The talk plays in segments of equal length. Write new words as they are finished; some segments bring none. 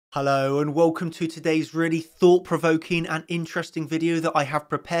Hello and welcome to today's really thought-provoking and interesting video that I have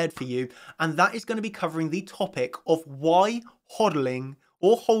prepared for you, and that is going to be covering the topic of why hodling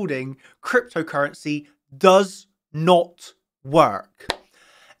or holding cryptocurrency does not work.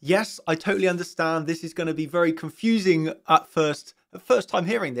 Yes, I totally understand this is going to be very confusing at first time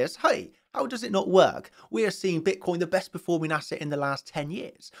hearing this. Hey, how does it not work? We are seeing Bitcoin the best performing asset in the last 10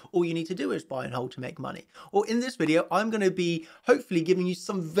 years. All you need to do is buy and hold to make money. Well, in this video, I'm going to be hopefully giving you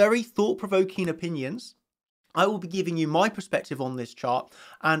some very thought-provoking opinions. I will be giving you my perspective on this chart,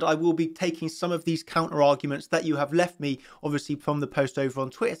 and I will be taking some of these counter arguments that you have left me, obviously from the post over on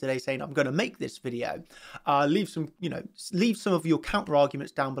Twitter today, saying I'm going to make this video. Leave some of your counter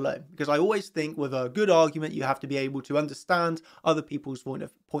arguments down below, because I always think with a good argument, you have to be able to understand other people's point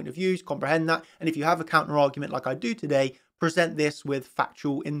of views, comprehend that, and if you have a counter argument like I do today, present this with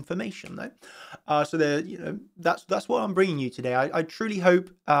factual information, though. That's what I'm bringing you today. I truly hope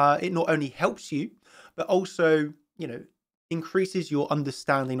it not only helps you, but also, increases your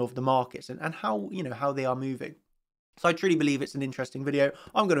understanding of the markets and how they are moving. So I truly believe it's an interesting video.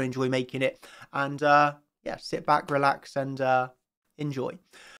 I'm going to enjoy making it, and yeah, sit back, relax, and enjoy.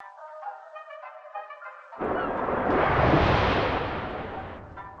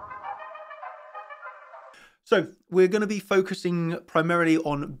 So we're going to be focusing primarily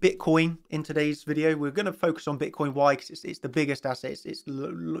on Bitcoin in today's video. We're going to focus on Bitcoin. Why? Because it's the biggest asset. It's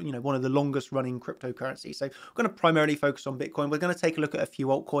one of the longest running cryptocurrencies. So we're going to primarily focus on Bitcoin. We're going to take a look at a few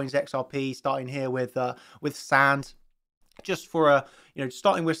altcoins, XRP, starting here with Sand. Just for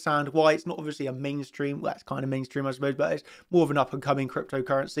starting with Sand. Why? It's not obviously a mainstream. Well, it's kind of mainstream, I suppose, but it's more of an up and coming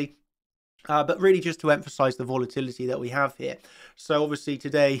cryptocurrency. But really just to emphasize the volatility that we have here. So obviously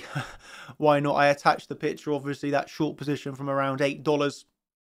today, why not? I attached the picture, obviously that short position from around $8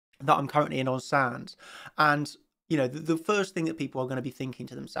 that I'm currently in on Sand. And, the first thing that people are going to be thinking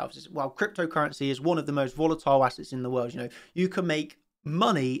to themselves is, well, cryptocurrency is one of the most volatile assets in the world. You can make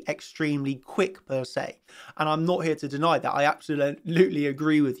money extremely quick per se, and I'm not here to deny that. I absolutely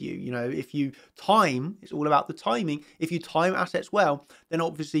agree with you. If you time, it's all about the timing. If you time assets well, then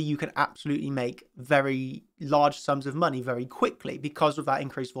obviously you can absolutely make very large sums of money very quickly because of that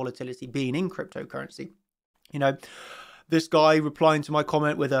increased volatility being in cryptocurrency. This guy replying to my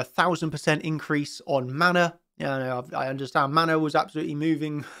comment with 1,000% increase on Mana. I understand Mana was absolutely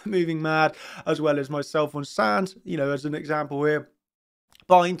moving mad, as well as myself on Sand, as an example here.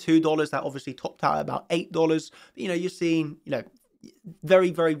 Buying $2, that obviously topped out at about $8. But, you're seeing,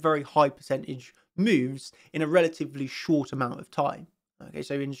 very, very, very high percentage moves in a relatively short amount of time. Okay,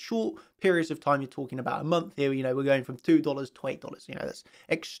 so in short periods of time, you're talking about a month here, we're going from $2 to $8. That's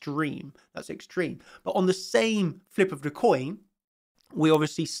extreme. That's extreme. But on the same flip of the coin, we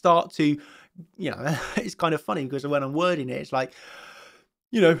obviously start to, it's kind of funny because when I'm wording it, it's like,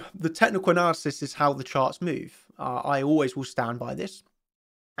 the technical analysis is how the charts move. I always will stand by this.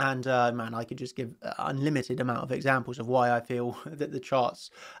 And man, I could just give an unlimited amount of examples of why I feel that the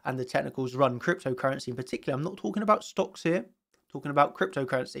charts and the technicals run cryptocurrency in particular. I'm not talking about stocks here, I'm talking about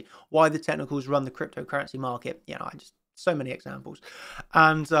cryptocurrency. Why the technicals run the cryptocurrency market. I just so many examples.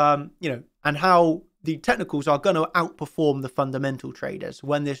 And and how the technicals are going to outperform the fundamental traders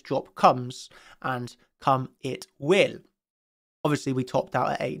when this drop comes, and come it will. Obviously, we topped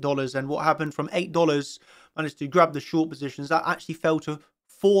out at $8, and what happened from $8, managed to grab the short positions, that actually fell to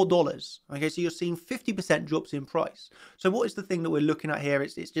 $4. Okay, so you're seeing 50% drops in price. So what is the thing that we're looking at here?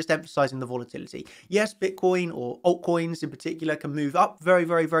 It's just emphasizing the volatility. Yes, Bitcoin or altcoins in particular can move up very,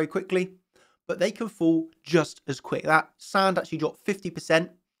 very, very quickly, but they can fall just as quick. That Sand actually dropped 50%,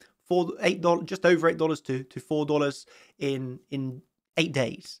 $8, just over $8 to $4 in 8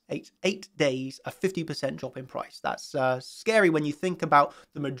 days. Eight days, a 50% drop in price. That's scary when you think about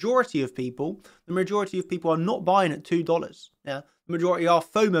the majority of people. The majority of people are not buying at $2. Yeah, the majority are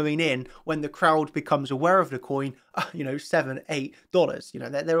FOMOing in when the crowd becomes aware of the coin. $7,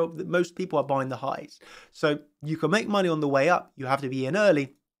 $8. Most people are buying the highs. So you can make money on the way up. You have to be in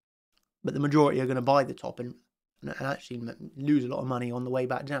early, but the majority are going to buy the top and actually lose a lot of money on the way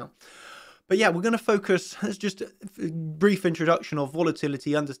back down. But yeah, we're going to focus, it's just a brief introduction of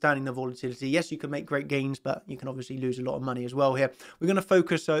volatility, understanding the volatility. Yes, you can make great gains, but you can obviously lose a lot of money as well here. We're going to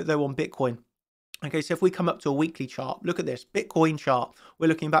focus, though, on Bitcoin. Okay, so if we come up to a weekly chart, look at this Bitcoin chart. We're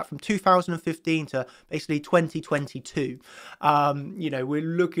looking back from 2015 to basically 2022. We're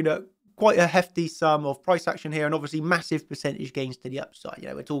looking at quite a hefty sum of price action here, and obviously massive percentage gains to the upside.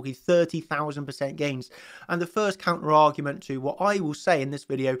 We're talking 30,000% gains. And the first counter argument to what I will say in this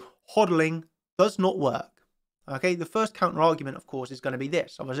video, hodling does not work. Okay, the first counter argument, of course, is going to be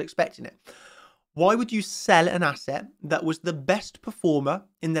this. I was expecting it. Why would you sell an asset that was the best performer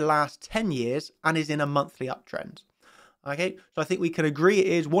in the last 10 years and is in a monthly uptrend? Okay, so I think we can agree it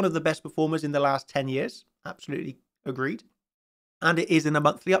is one of the best performers in the last 10 years. Absolutely agreed. And it is in a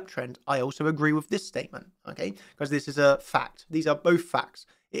monthly uptrend. I also agree with this statement, okay, because this is a fact. These are both facts.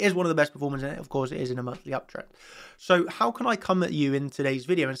 It is one of the best performers, and of course, it is in a monthly uptrend. So how can I come at you in today's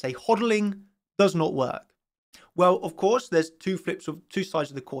video and say hodling does not work? Well, of course, there's two sides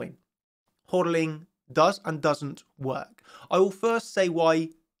of the coin. Hodling does and doesn't work. I will first say why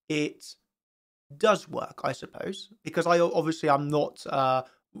it does work, I suppose, because I'm not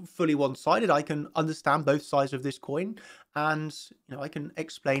fully one-sided. I can understand both sides of this coin, and I can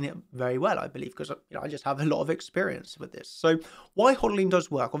explain it very well, I believe, because I just have a lot of experience with this. So why hodling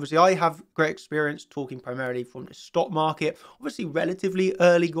does work? Obviously, I have great experience talking primarily from the stock market. Obviously, relatively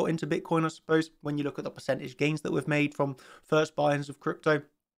early got into Bitcoin, I suppose, when you look at the percentage gains that we've made from first buy-ins of crypto.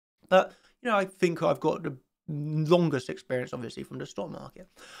 But I think I've got the longest experience, obviously, from the stock market.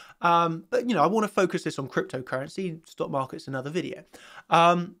 But I want to focus this on cryptocurrency. Stock market's another video.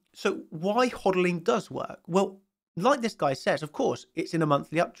 So why hodling does work? Well, like this guy says, of course, it's in a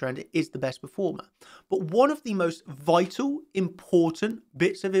monthly uptrend. It is the best performer. But one of the most vital, important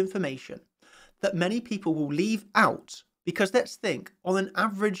bits of information that many people will leave out, because let's think, on an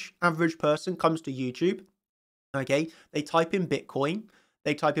average person comes to YouTube, okay, they type in Bitcoin.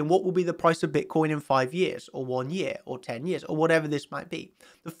 They type in what will be the price of Bitcoin in 5 years or 1 year or 10 years or whatever this might be.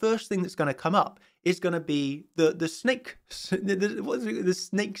 The first thing that's going to come up is going to be the snake, the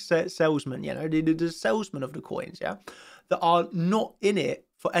snake salesman, the salesman of the coins, yeah, that are not in it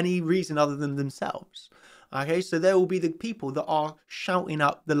for any reason other than themselves. Okay, so there will be the people that are shouting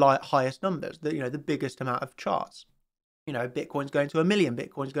up the highest numbers, the biggest amount of charts. Bitcoin's going to 1 million,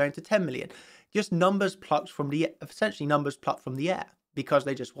 Bitcoin's going to 10 million. Just numbers plucked from the, essentially numbers plucked from the air. Because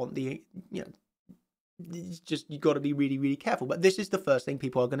they just want the, it's just, you've got to be really, really careful. But this is the first thing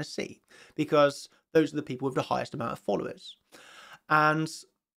people are going to see, because those are the people with the highest amount of followers. And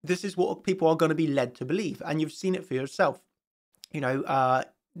this is what people are going to be led to believe. And you've seen it for yourself.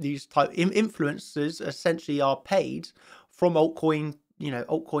 These type influencers essentially are paid from altcoin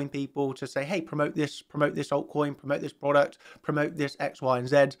people to say, hey, promote this altcoin, promote this product, promote this X, Y, and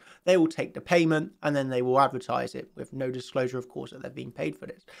Z. They will take the payment and then they will advertise it with no disclosure, of course, that they're being paid for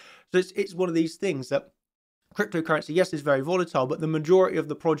this. So it's one of these things that cryptocurrency, yes, is very volatile, but the majority of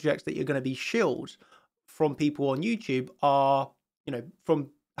the projects that you're going to be shilled from people on YouTube are,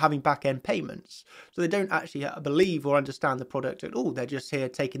 from having back-end payments. So they don't actually believe or understand the product at all. They're just here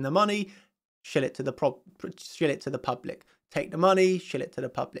taking the money, shill it to the public. Take the money, shill it to the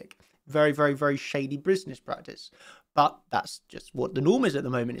public. Very, very, very shady business practice. But that's just what the norm is at the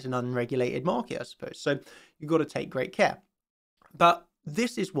moment. It's an unregulated market, I suppose. So you've got to take great care. But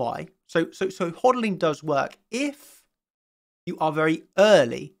this is why. So hodling does work if you are very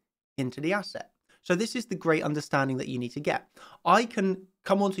early into the asset. So this is the great understanding that you need to get. I can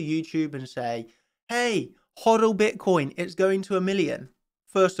come onto YouTube and say, hey, hodl Bitcoin, it's going to 1 million.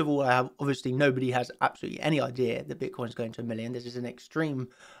 First of all, obviously nobody has absolutely any idea that Bitcoin is going to 1 million. This is an extreme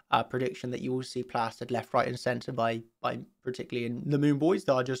prediction that you will see plastered left, right, and center by particularly in the Moon Boys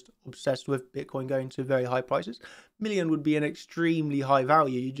that are just obsessed with Bitcoin going to very high prices. 1 million would be an extremely high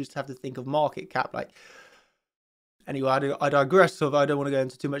value. You just have to think of market cap. Anyway, I digress. So I don't want to go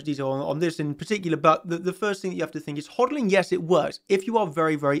into too much detail on this in particular. But the first thing that you have to think is hodling. Yes, it works if you are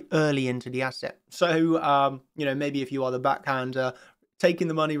very, very early into the asset. So maybe if you are the backhander, taking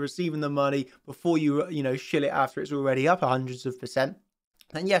the money, receiving the money before you, shill it after it's already up hundreds of %,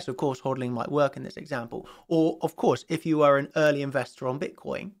 then yes, of course, hodling might work in this example. Or, of course, if you are an early investor on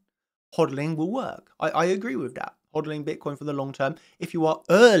Bitcoin, hodling will work. I agree with that. Hodling Bitcoin for the long term. If you are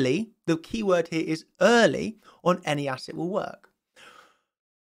early, the key word here is early, on any asset will work.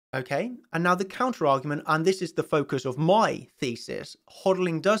 Okay, and now the counter argument, and this is the focus of my thesis,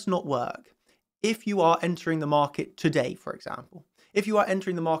 hodling does not work if you are entering the market today, for example. If you are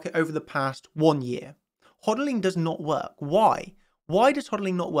entering the market over the past 1 year, hodling does not work. Why? Why does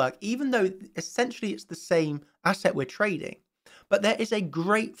hodling not work? Even though essentially it's the same asset we're trading, but there is a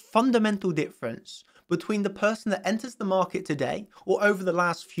great fundamental difference between the person that enters the market today or over the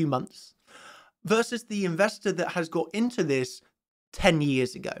last few months versus the investor that has got into this 10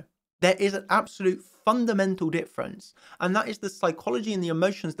 years ago. There is an absolute fundamental difference, and that is the psychology and the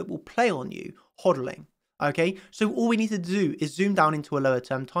emotions that will play on you hodling. Okay, so all we need to do is zoom down into a lower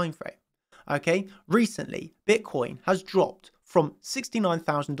term time frame. Okay, recently Bitcoin has dropped from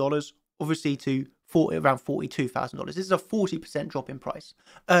 $69,000 obviously to around $42,000. This is a 40% drop in price.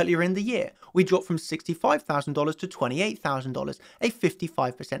 Earlier in the year, we dropped from $65,000 to $28,000, a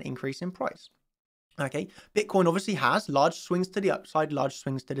 55% increase in price. Okay, Bitcoin obviously has large swings to the upside, large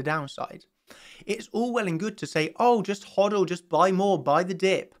swings to the downside. It's all well and good to say, oh, just hodl, just buy more, buy the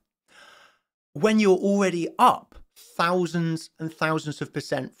dip, when you're already up thousands and thousands of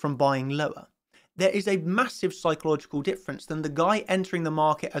percent from buying lower. There is a massive psychological difference than the guy entering the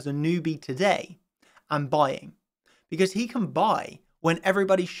market as a newbie today and buying, because he can buy when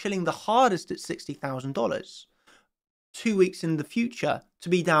everybody's shilling the hardest at $60,000 2 weeks in the future to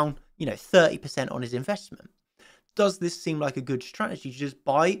be down, 30% on his investment. Does this seem like a good strategy? Just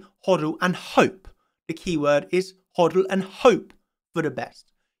buy, hodl, and hope. The keyword is hodl and hope for the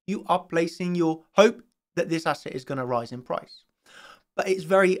best. You are placing your hope that this asset is going to rise in price. But it's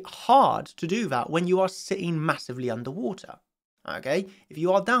very hard to do that when you are sitting massively underwater. Okay, if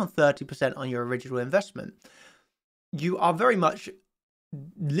you are down 30% on your original investment, you are very much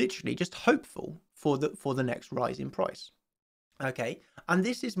literally just hopeful for the next rise in price. Okay, and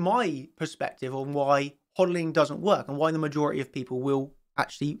this is my perspective on why hodling doesn't work and why the majority of people will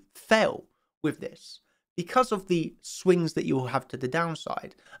actually fail with this. Because of the swings that you'll have to the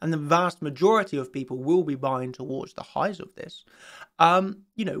downside, and the vast majority of people will be buying towards the highs of this.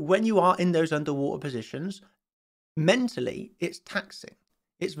 When you are in those underwater positions, mentally, it's taxing.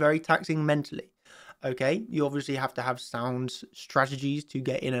 It's very taxing mentally. Okay, you obviously have to have sound strategies to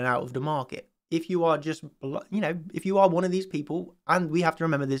get in and out of the market. If you are just, if you are one of these people, and we have to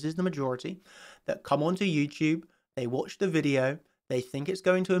remember this is the majority, that come onto YouTube, they watch the video, they think it's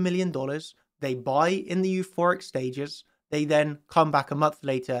going to $1 million, they buy in the euphoric stages, they then come back a month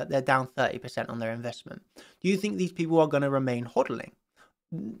later, they're down 30% on their investment. Do you think these people are going to remain hodling?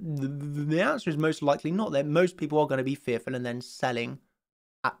 The answer is most likely not. That most people are going to be fearful and then selling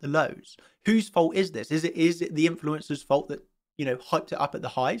at the lows. Whose fault is this? Is it the influencer's fault that hyped it up at the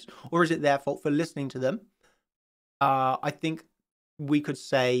highs, or is it their fault for listening to them? I think we could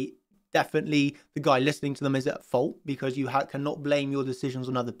say definitely the guy listening to them is at fault, because you cannot blame your decisions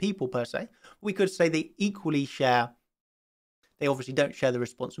on other people per se. We could say they equally share. They obviously don't share the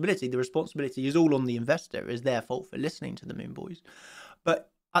responsibility. The responsibility is all on the investor. It's their fault for listening to the Moon Boys.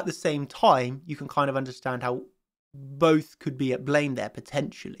 But at the same time, you can kind of understand how both could be at blame there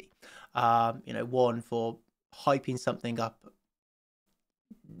potentially. One for hyping something up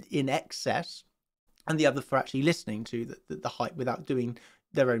in excess, and the other for actually listening to the hype without doing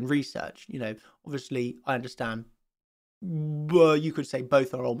their own research. Obviously I understand, you could say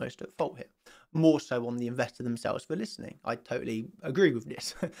both are almost at fault here, more so on the investor themselves for listening. I totally agree with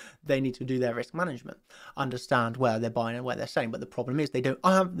this. They need to do their risk management, understand where they're buying and where they're selling. But the problem is they don't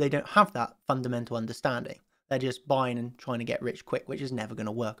have that fundamental understanding. They're just buying and trying to get rich quick, which is never going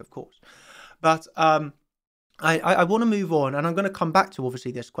to work, of course. But I want to move on, and I'm going to come back to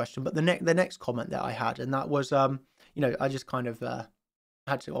obviously this question, but the next comment that I had, and that was, I just kind of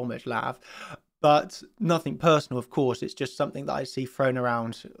had to almost laugh, but nothing personal, of course. It's just something that I see thrown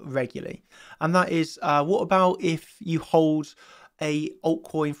around regularly, and that is, what about if you hold a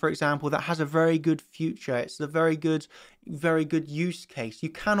altcoin, for example, that has a very good future? It's a very good use case. You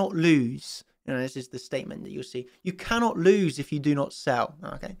cannot lose. This is the statement that you'll see. You cannot lose if you do not sell.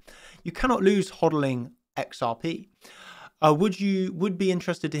 Okay, you cannot lose hodling XRP. Would be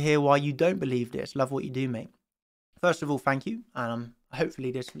interested to hear why you don't believe this. Love what you do, mate. First of all, thank you.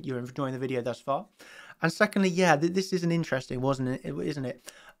 Hopefully you're enjoying the video thus far. And secondly, yeah, this is an interesting, isn't it?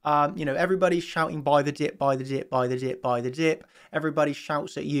 Everybody's shouting buy the dip, buy the dip, buy the dip, buy the dip. Everybody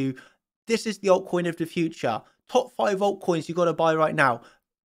shouts at you, this is the altcoin of the future. Top 5 altcoins you got to buy right now.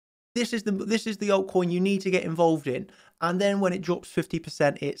 This is the altcoin you need to get involved in. And then when it drops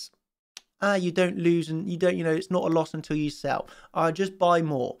 50%, it's you don't lose, and you don't, it's not a loss until you sell. Just buy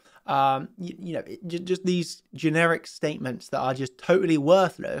more. Just these generic statements that are just totally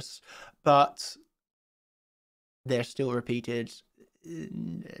worthless, but they're still repeated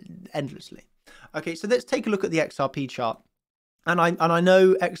endlessly. Okay, so let's take a look at the XRP chart. And I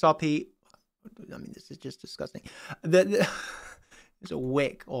know XRP, this is just disgusting. It's a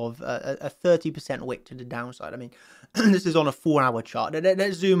wick of a 30% wick to the downside. This is on a 4-hour chart.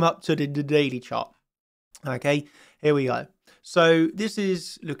 Let's zoom up to the daily chart. Okay, here we go. So this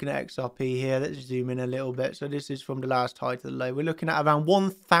is looking at XRP here. Let's zoom in a little bit. So this is from the last high to the low. We're looking at around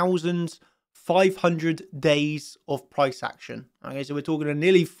 1,500 days of price action. Okay, so we're talking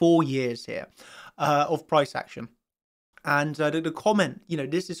nearly 4 years here of price action. And the comment,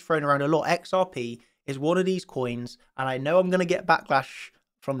 this is thrown around a lot. XRP is one of these coins, and I know I'm going to get backlash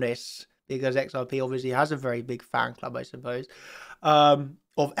from this because XRP obviously has a very big fan club, I suppose, of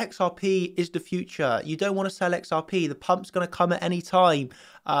XRP is the future. You don't want to sell XRP. The pump's going to come at any time.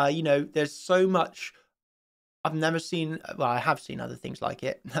 There's so much. I've never seen, well, I have seen other things like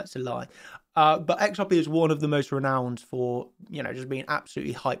it. That's a lie. But XRP is one of the most renowned for, just being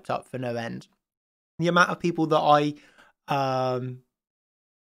absolutely hyped up for no end. The amount of people that I'm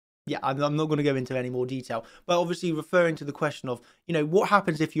not going to go into any more detail, but obviously referring to the question of, what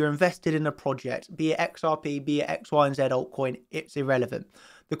happens if you're invested in a project, be it XRP, be it X, Y, and Z altcoin, it's irrelevant.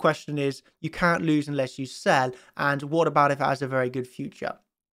 The question is, you can't lose unless you sell. And what about if it has a very good future?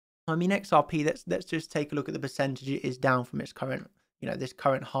 I mean, XRP, let's just take a look at the percentage it is down from its current, this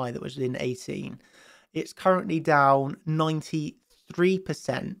current high that was in 18. It's currently down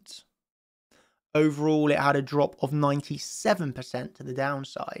 93%. Overall, it had a drop of 97% to the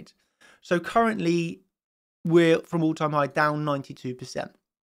downside. So currently, we're from all-time high down 92%.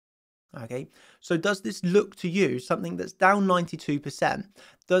 Okay, so does this look to you, something that's down 92%,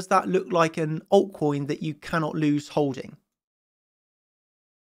 does that look like an altcoin that you cannot lose holding?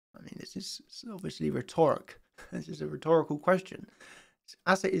 I mean, this is obviously rhetoric. This is a rhetorical question. This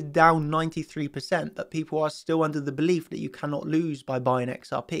asset is down 93%, but people are still under the belief that you cannot lose by buying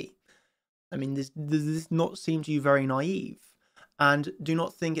XRP. I mean, does this not seem to you very naive? And do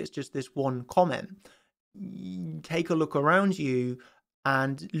not think it's just this one comment. Take a look around you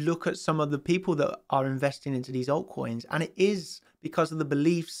and look at some of the people that are investing into these altcoins. And it is because of the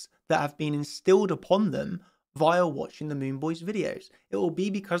beliefs that have been instilled upon them via watching the Moon Boys videos. It will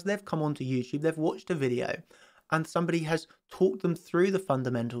be because they've come onto YouTube, they've watched a video, and somebody has talked them through the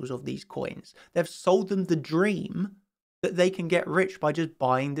fundamentals of these coins. They've sold them the dream that they can get rich by just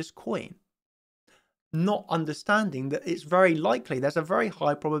buying this coin, not understanding that it's very likely, there's a very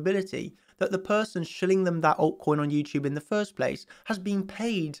high probability that the person shilling them that altcoin on YouTube in the first place has been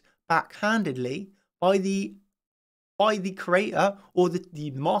paid backhandedly by the creator or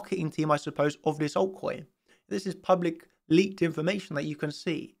the marketing team, I suppose, of this altcoin. This is public leaked information that you can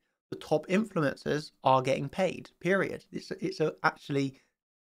see. The top influencers are getting paid, period. It's actually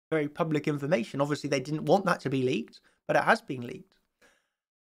very public information. Obviously, they didn't want that to be leaked, but it has been leaked.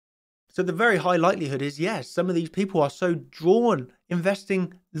 So the very high likelihood is, yes, some of these people are so drawn,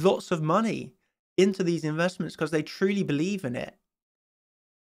 investing lots of money into these investments because they truly believe in it.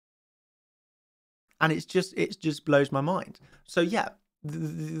 And it just blows my mind. So yeah,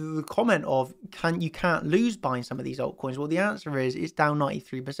 the comment of you can't lose buying some of these altcoins. Well, the answer is it's down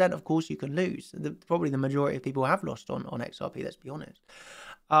 93%. Of course you can lose. Probably the majority of people have lost on XRP, let's be honest.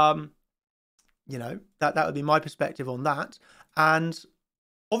 That would be my perspective on that. And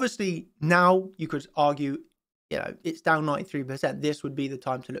obviously, now you could argue, it's down 93%. This would be the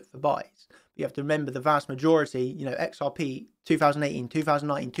time to look for buys. But you have to remember the vast majority, XRP, 2018,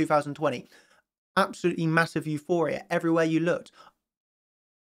 2019, 2020, absolutely massive euphoria everywhere you looked.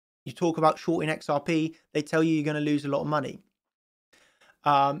 You talk about shorting XRP, they tell you you're going to lose a lot of money.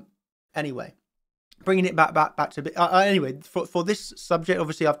 Anyway, bringing it back to anyway, for this subject,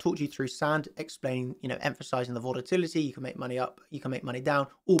 obviously I've talked you through sand, explaining, emphasizing the volatility. You can make money up, you can make money down,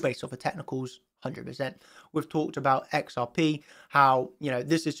 all based off of technicals, 100%. We've talked about XRP, how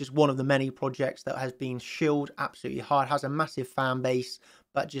this is just one of the many projects that has been shilled absolutely hard, has a massive fan base,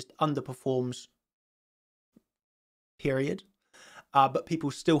 but just underperforms, period. But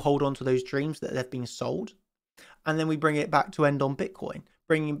people still hold on to those dreams that they've been sold. And then we bring it back to end on Bitcoin,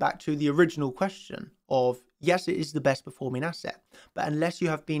 bringing back to the original question of, yes, it is the best performing asset, but unless you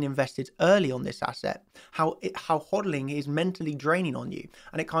have been invested early on this asset, how hodling is mentally draining on you.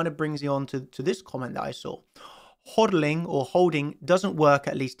 And it kind of brings you on to this comment that I saw. Hodling or holding doesn't work,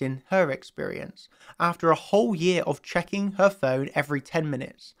 at least in her experience. After a whole year of checking her phone every 10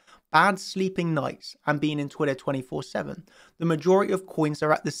 minutes, bad sleeping nights, and being in Twitter 24/7, the majority of coins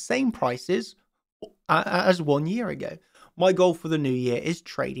are at the same prices as 1 year ago. My goal for the new year is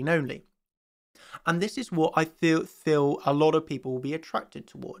trading only. And this is what I feel a lot of people will be attracted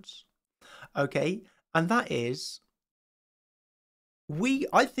towards. Okay, and that is,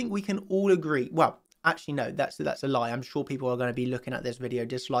 I think we can all agree. Well, actually, no, that's a lie. I'm sure people are going to be looking at this video,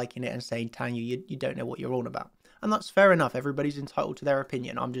 disliking it and saying, Tanya, you don't know what you're on about. And that's fair enough. Everybody's entitled to their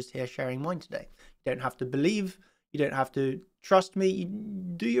opinion. I'm just here sharing mine today. You don't have to believe. You don't have to trust me. You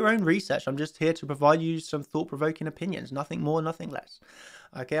do your own research. I'm just here to provide you some thought-provoking opinions. Nothing more, nothing less.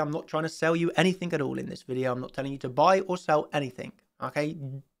 Okay, I'm not trying to sell you anything at all in this video. I'm not telling you to buy or sell anything. Okay,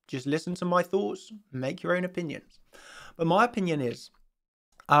 just listen to my thoughts. Make your own opinions. But my opinion is,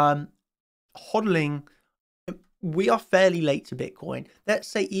 hodling, we are fairly late to Bitcoin. Let's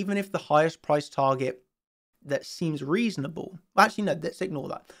say even if the highest price target that seems reasonable, actually no, let's ignore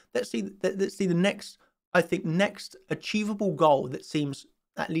that. Let's see the next, I think, next achievable goal that seems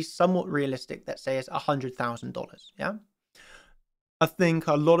at least somewhat realistic. Let's say it's $100,000. Yeah, I think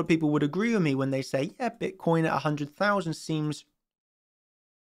a lot of people would agree with me when they say, yeah, Bitcoin at 100,000 seems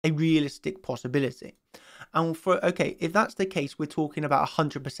a realistic possibility. And okay, if that's the case, we're talking about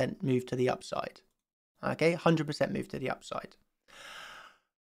 100% move to the upside. Okay, 100% move to the upside.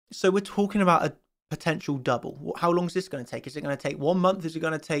 So we're talking about a potential double. How long is this going to take? Is it going to take 1 month? Is it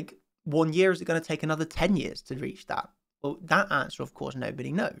going to take 1 year? Is it going to take another 10 years to reach that? Well, that answer, of course,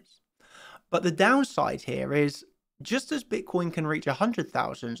 nobody knows. But the downside here is, just as Bitcoin can reach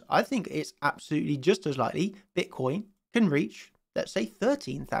 100,000, I think it's absolutely just as likely Bitcoin can reach, let's say,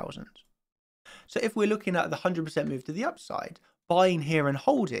 13,000. So if we're looking at the 100% move to the upside, buying here and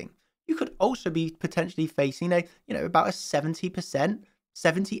holding, you could also be potentially facing a, about a 70%,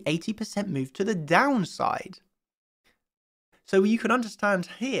 80% move to the downside. So you can understand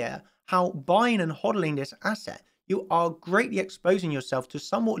here how buying and hodling this asset, you are greatly exposing yourself to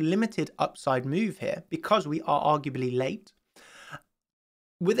somewhat limited upside move here, because we are arguably late,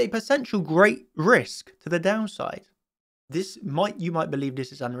 with a potential great risk to the downside. You might believe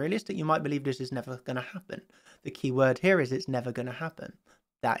this is unrealistic. You might believe this is never going to happen. The key word here is it's never going to happen.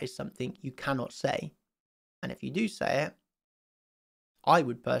 That is something you cannot say. And if you do say it, I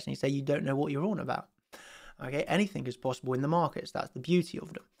would personally say you don't know what you're on about. Okay, anything is possible in the markets. That's the beauty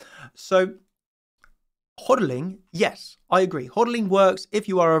of them. So hodling, yes, I agree. Hodling works if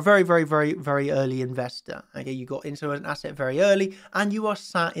you are a very, very, very, very early investor. Okay, you got into an asset very early and you are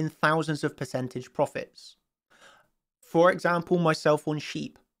sat in thousands of percentage profits. For example, myself on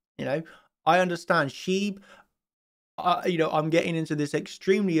SHIB, I understand SHIB, I'm getting into this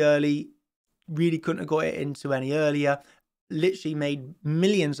extremely early, really couldn't have got it into any earlier, literally made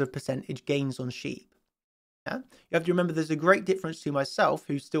millions of percentage gains on SHIB. Yeah? You have to remember there's a great difference to myself,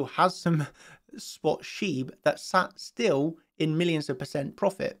 who still has some spot SHIB that sat still in millions of percent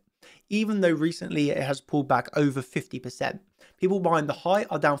profit, even though recently it has pulled back over 50%. People buying the high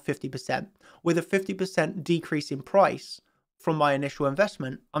are down 50%. With a 50% decrease in price from my initial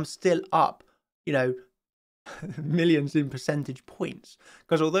investment, I'm still up, millions in percentage points.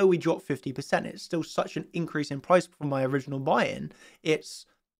 Because although we dropped 50%, it's still such an increase in price from my original buy-in. It's,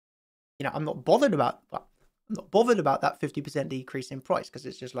 I'm not bothered about that 50% decrease in price, because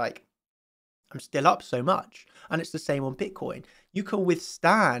it's just like, I'm still up so much. And it's the same on Bitcoin. You can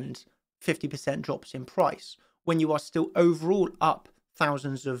withstand 50% drops in price when you are still overall up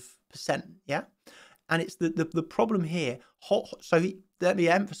thousands of percent. Yeah. And it's the problem here. So let me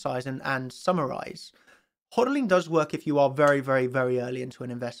emphasize and summarize. Hodling does work if you are very, very, very early into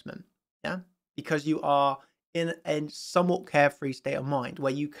an investment. Yeah. Because you are in a somewhat carefree state of mind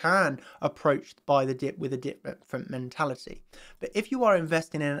where you can approach buy the dip with a different mentality. But if you are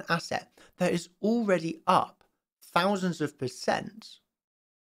investing in an asset that is already up thousands of percent,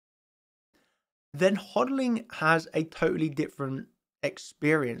 then hodling has a totally different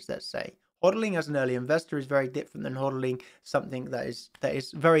experience. Let's say hodling as an early investor is very different than hodling something that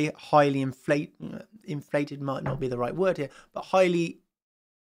is very highly inflated might not be the right word here, but highly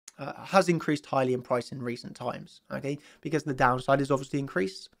has increased highly in price in recent times. Okay, because the downside is obviously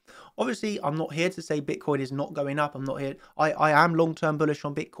increased. Obviously, I'm not here to say Bitcoin is not going up. I'm not here. I am long-term bullish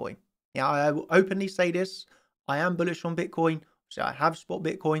on Bitcoin. Yeah, I will openly say this. I am bullish on Bitcoin. So I have spot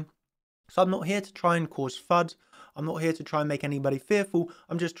Bitcoin. So I'm not here to try and cause FUD. I'm not here to try and make anybody fearful.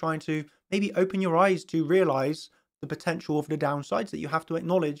 I'm just trying to maybe open your eyes to realize the potential of the downsides that you have to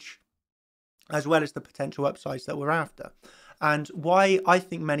acknowledge, as well as the potential upsides that we're after. And why I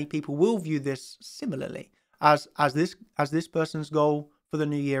think many people will view this similarly as this person's goal for the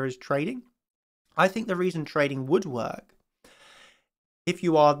new year is trading. I think the reason trading would work if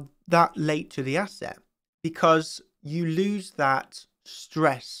you are that late to the asset, because you lose that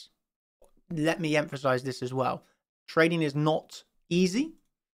stress. Let me emphasize this as well. Trading is not easy,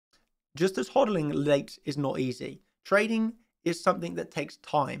 just as hodling late is not easy. Trading is something that takes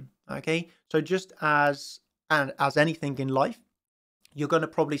time. Okay, so just as anything in life, you're going to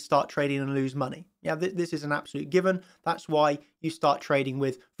probably start trading and lose money. Yeah, this is an absolute given. That's why you start trading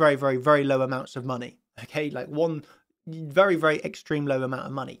with very, very, very low amounts of money. Okay, like one very, very extreme low amount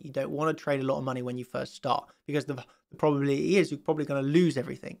of money. You don't want to trade a lot of money when you first start, because the probability is you're probably going to lose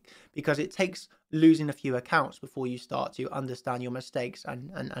everything, because it takes losing a few accounts before you start to understand your mistakes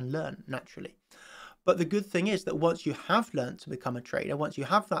and learn naturally. But the good thing is that once you have learned to become a trader, once you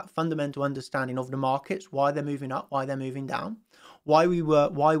have that fundamental understanding of the markets, why they're moving up, why they're moving down, why we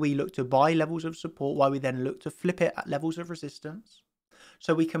look to buy levels of support, why we then look to flip it at levels of resistance,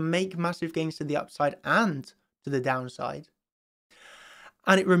 so we can make massive gains to the upside and to the downside.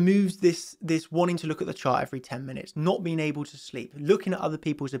 And it removes this wanting to look at the chart every 10 minutes, not being able to sleep, looking at other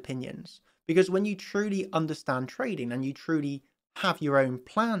people's opinions. Because when you truly understand trading and you truly have your own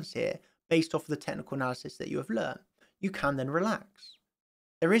plans here based off of the technical analysis that you have learned, you can then relax.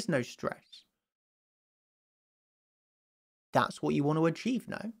 There is no stress. That's what you want to achieve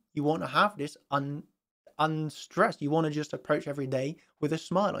now. You want to have this unstressed. You want to just approach every day with a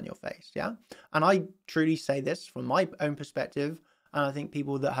smile on your face, yeah? And I truly say this from my own perspective, and I think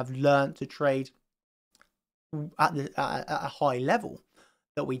people that have learned to trade at a high level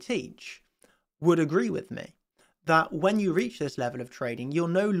that we teach would agree with me, that when you reach this level of trading, you're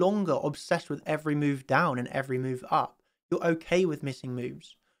no longer obsessed with every move down and every move up. You're okay with missing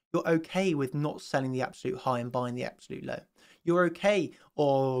moves. You're okay with not selling the absolute high and buying the absolute low. You're okay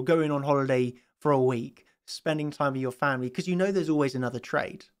or going on holiday for a week, spending time with your family, because you know there's always another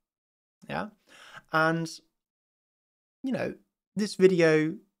trade. Yeah. And, you know, this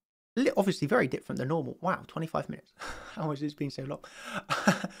video, obviously very different than normal. Wow, 25 minutes. How has this been so long?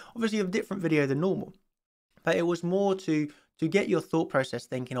 Obviously a different video than normal. But it was more to get your thought process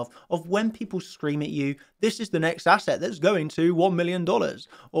thinking of when people scream at you, this is the next asset that's going to $1 million.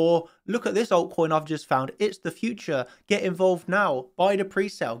 Or look at this altcoin I've just found. It's the future. Get involved now. Buy the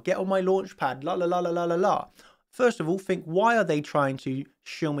pre-sale. Get on my launch pad. La, la, la, la, la, la, la. First of all, think, why are they trying to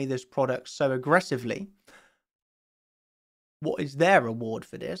show me this product so aggressively? What is their reward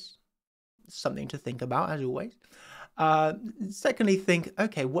for this? Something to think about, as always. Secondly, think,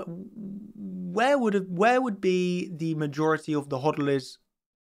 okay, where would be the majority of the hodlers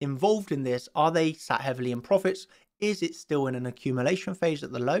involved in this? Are they sat heavily in profits? Is it still in an accumulation phase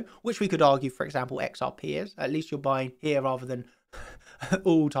at the low? Which we could argue, for example, XRP is. At least you're buying here rather than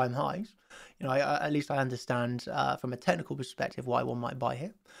all-time highs. You know, at least I understand from a technical perspective why one might buy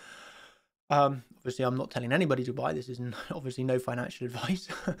here. Obviously, I'm not telling anybody to buy. This is obviously no financial advice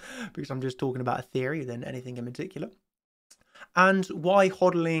because I'm just talking about a theory than anything in particular. And why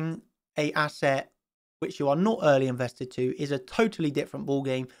hodling a asset which you are not early invested to is a totally different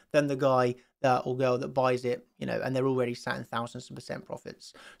ballgame than the guy or girl that buys it, you know, and they're already sat in thousands of %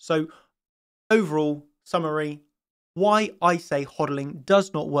 profits. So overall summary, why I say hodling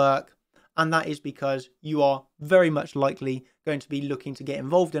does not work. And that is because you are very much likely going to be looking to get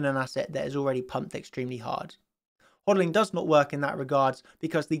involved in an asset that is already pumped extremely hard. Hodling does not work in that regards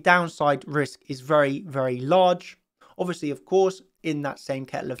because the downside risk is very, very large. Obviously, of course, in that same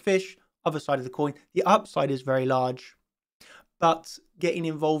kettle of fish, other side of the coin, the upside is very large. But getting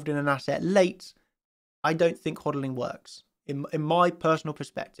involved in an asset late, I don't think hodling works in my personal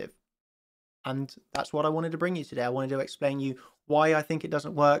perspective. And that's what I wanted to bring you today. I wanted to explain you why I think it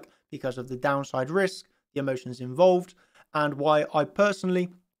doesn't work, because of the downside risk, the emotions involved, and why I personally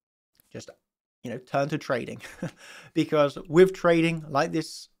just, you know, turn to trading. Because with trading, like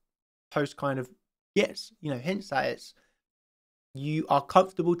this post kind of, yes, you know, hints at it, you are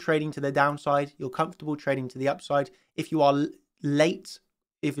comfortable trading to the downside, you're comfortable trading to the upside. If you are late,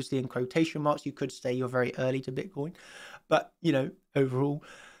 obviously in quotation marks, you could say you're very early to Bitcoin. But, you know, overall,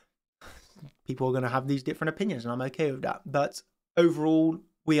 people are going to have these different opinions, and I'm okay with that. But overall,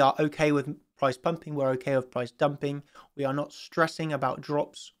 we are okay with price pumping. We're okay with price dumping. We are not stressing about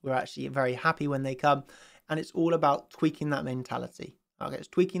drops. We're actually very happy when they come. And it's all about tweaking that mentality. Okay, it's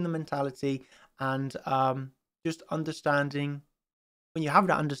tweaking the mentality and just understanding. When you have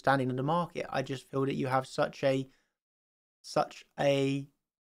that understanding of the market, I just feel that you have such a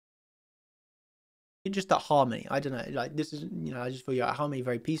just that harmony. I don't know, like this is, you know, I just feel you're at harmony,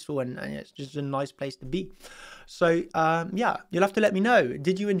 very peaceful, and it's just a nice place to be. So yeah, you'll have to let me know,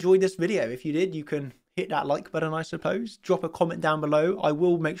 did you enjoy this video? If you did, you can hit that like button, I suppose. Drop a comment down below. I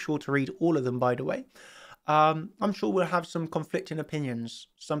will make sure to read all of them, by the way. I'm sure we'll have some conflicting opinions.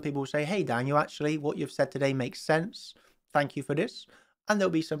 Some people will say, hey Daniel, actually what you've said today makes sense, thank you for this. And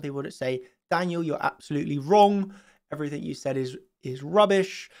there'll be some people that say, Daniel, you're absolutely wrong, everything you said is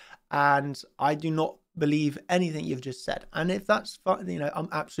rubbish, and I do not believe anything you've just said. And if that's fine, you know, I'm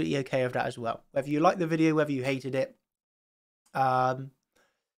absolutely okay with that as well. Whether you like the video, whether you hated it,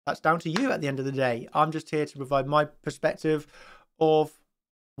 that's down to you at the end of the day. I'm just here to provide my perspective of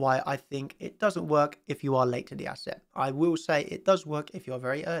why I think it doesn't work if you are late to the asset. I will say it does work if you're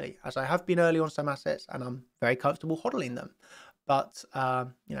very early, as I have been early on some assets and I'm very comfortable hodling them. But,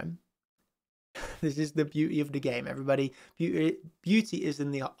 you know, this is the beauty of the game, everybody. Beauty is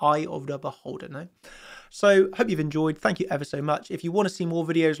in the eye of the beholder, no? So, hope you've enjoyed. Thank you ever so much. If you want to see more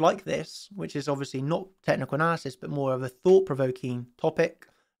videos like this, which is obviously not technical analysis, but more of a thought-provoking topic,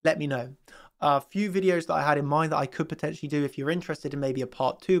 let me know. A few videos that I had in mind that I could potentially do if you're interested in maybe a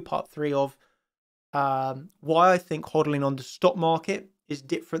part 2, part 3 of why I think hodling on the stock market is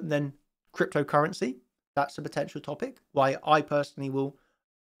different than cryptocurrency. That's a potential topic. Why I personally will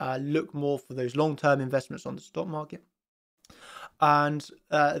look more for those long-term investments on the stock market. And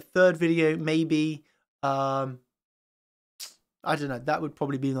a third video maybe I don't know, that would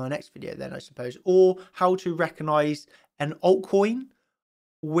probably be my next video then, I suppose. Or how to recognize an altcoin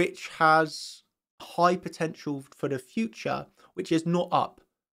which has high potential for the future, which is not up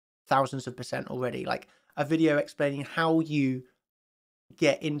thousands of percent already. Like a video explaining how you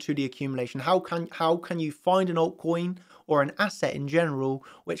get into the accumulation. How can you find an altcoin or an asset in general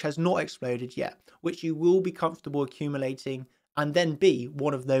which has not exploded yet, which you will be comfortable accumulating and then be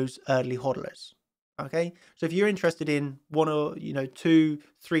one of those early hodlers. Okay, so if you're interested in one or 2,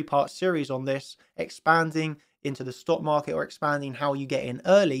 3-part series on this, expanding into the stock market or expanding how you get in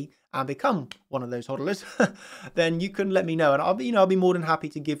early and become one of those hodlers, then you can let me know, and I'll be more than happy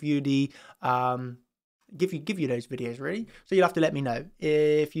to give you the give you those videos, really. So you'll have to let me know.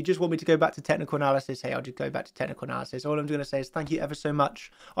 If you just want me to go back to technical analysis, hey, I'll just go back to technical analysis. All I'm going to say is thank you ever so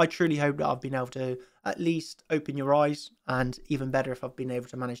much. I truly hope that I've been able to at least open your eyes, and even better if I've been able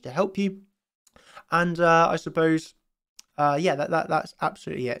to manage to help you. And I suppose, yeah, that's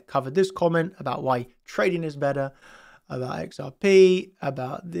absolutely it. Covered this comment about why trading is better, about XRP,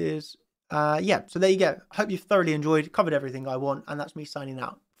 about this. Yeah, so there you go. I hope you've thoroughly enjoyed, covered everything I want, and that's me signing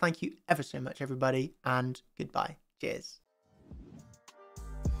out. Thank you ever so much, everybody, and goodbye. Cheers.